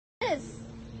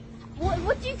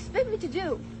what do you expect me to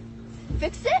do?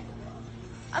 Fix it?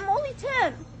 I'm only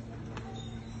 10.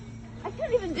 I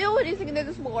can't even do anything in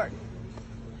this world.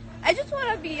 I just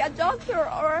want to be a doctor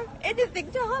or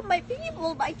anything to help my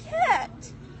people, but I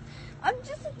can't. I'm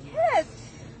just a kid.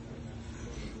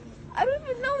 I don't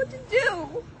even know what to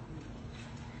do.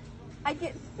 I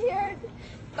get scared,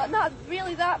 but not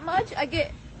really that much. I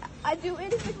do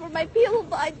anything for my people,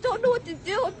 but I don't know what to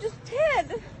do. I'm just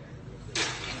 10.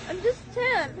 I'm just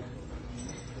 10.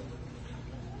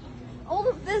 All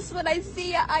of this, when I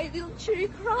see it, I literally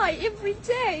cry every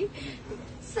day,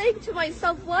 saying to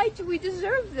myself, why do we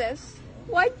deserve this?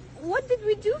 What did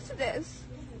we do to this?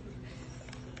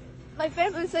 My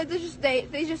family said they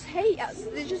just hate us.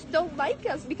 They just don't like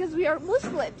us because we are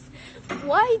Muslims.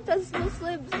 Why does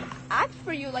Muslims act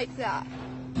for you like that?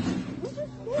 We're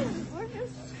just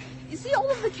kids. You see all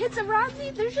of the kids around me?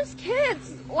 They're just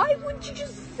kids. Why wouldn't you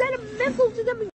just send a missile to them?